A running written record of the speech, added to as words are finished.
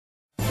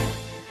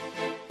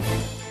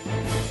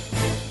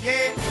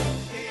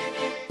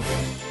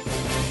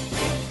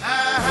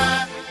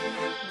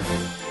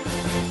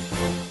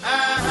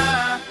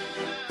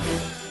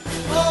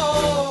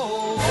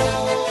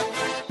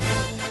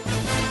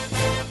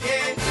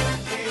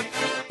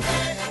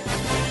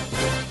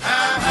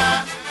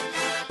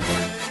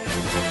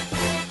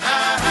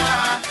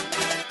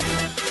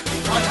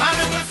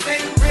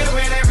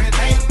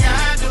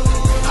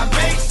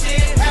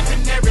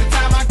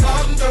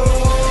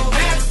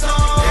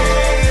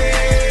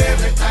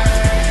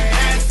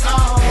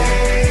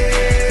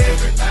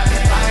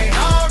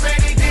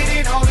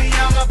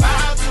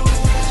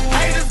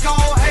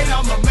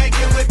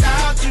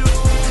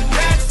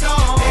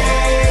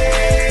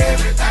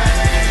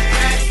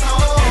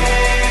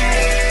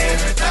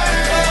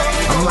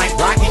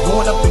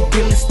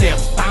step,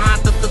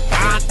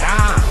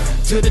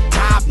 to the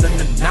top,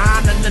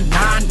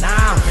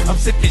 na. I'm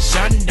sipping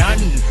shun done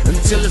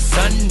until the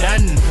sun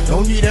done.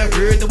 Don't need a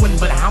other one,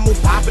 but I'm gonna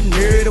pop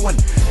another one.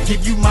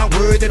 Give you my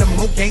word that I'm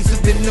more gangster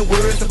than the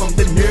words of them.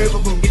 The nerve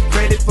of them, get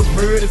credit for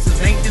murders,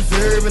 cause ain't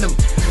deserving them.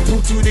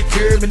 Pull to the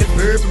curb in the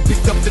verb and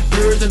pick up the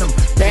birds in them.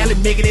 Barely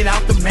making it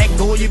out the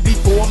Magnolia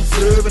before I'm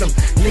serving them.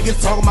 Niggas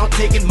talking about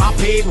taking my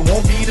pay, but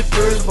won't be the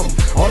first of them.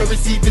 All the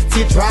receivers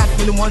teardrops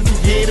and the ones who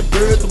get the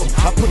birds of them.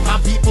 I put my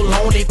people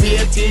on, they pay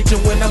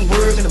attention when I'm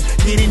working them.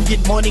 Get in,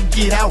 get money,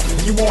 get out,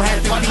 you won't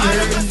have to be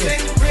hurting them.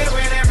 100% real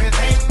in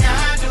everything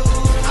I do.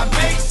 I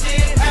make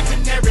shit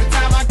happen every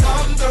time I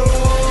come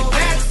through.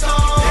 That's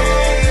all.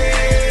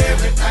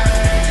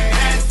 Everything.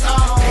 That's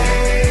all.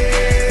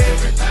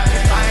 Everything.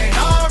 If I ain't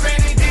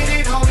already did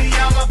it, homie,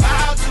 I'm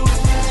about to.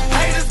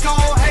 Haters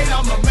gon' hate,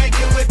 I'ma make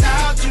it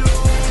without you.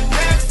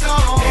 That's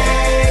all.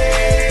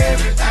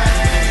 Everything.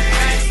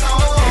 That's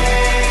all.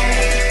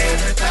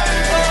 Everything.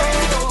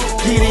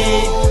 Get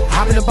it?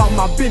 I've been about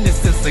my business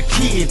since a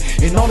kid,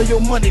 and all of your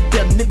money,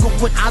 that nigga,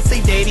 what I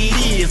say that it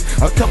is.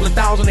 A couple of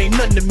thousand ain't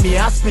nothing to me,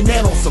 I spend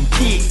that on some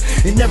kids.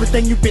 And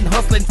everything you've been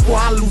hustling for,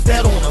 I lose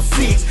that on a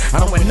 6. I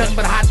don't wear nothing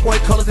but hot boy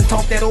colors and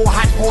talk that old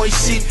hot boy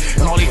shit.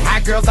 And all these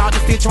hot girls out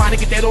there still trying to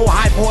get that old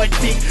hot boy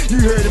dick. You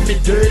heard of me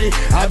dirty,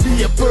 I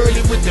be up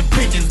early with the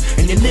pigeons,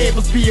 and your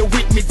neighbors be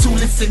with me too,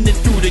 listening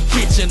through the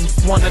kitchen.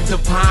 One of the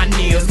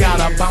pioneers,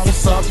 gotta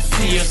bounce up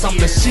serious, I'm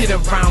the shit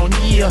around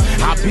here.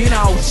 I been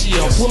out here,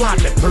 pull out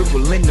the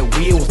purple in the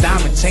wheels,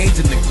 diamond chains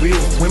in the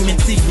grills. Women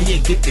see me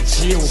and get the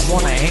chills,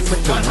 wanna hang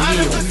with the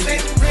 100%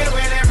 wheels. real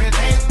in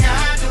everything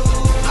I do.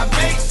 I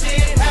make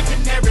shit happen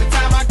every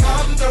time I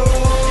come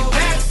through.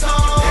 That's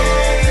all.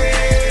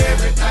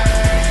 Everything.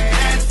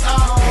 That's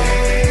all.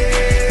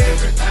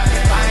 Everything.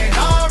 If I ain't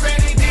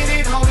already did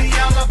it, homie,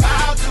 I'm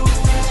about to.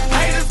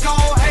 Haters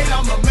gon' hate,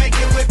 I'ma make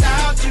it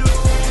without you.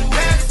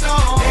 That's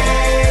all.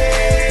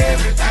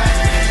 Everything.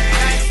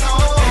 That's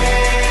all.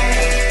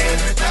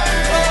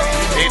 Everything.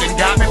 They done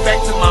got me back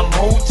to my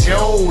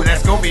mojo,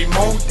 that's gonna be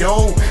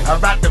mojo. I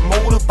ride the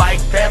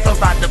motorbike fast, I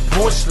ride the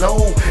Porsche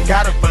slow.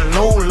 Got it for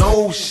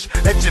low, shh,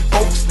 let your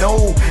folks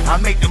know. I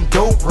make them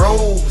dope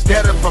rolls,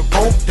 that'll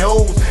provoke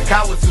those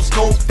cowards who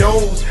scope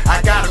those.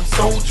 I got them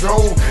so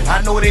drove,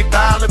 I know they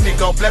bother me,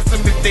 God bless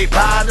them if they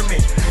bother me.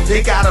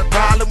 They got a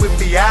problem with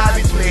me,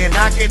 obviously, and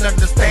I can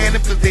understand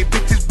it, cause they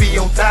bitches be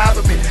on top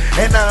of me.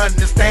 And I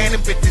understand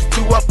them bitches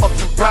too, I fuck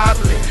them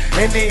properly.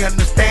 And they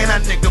understand how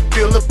nigga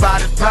feel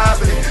about it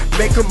properly.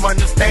 Make them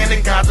understand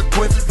the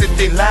consequences if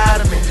they lie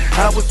to me.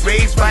 I was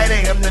raised right,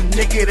 I am the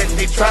nigga that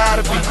they try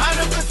to be.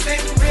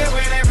 100% real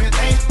in everything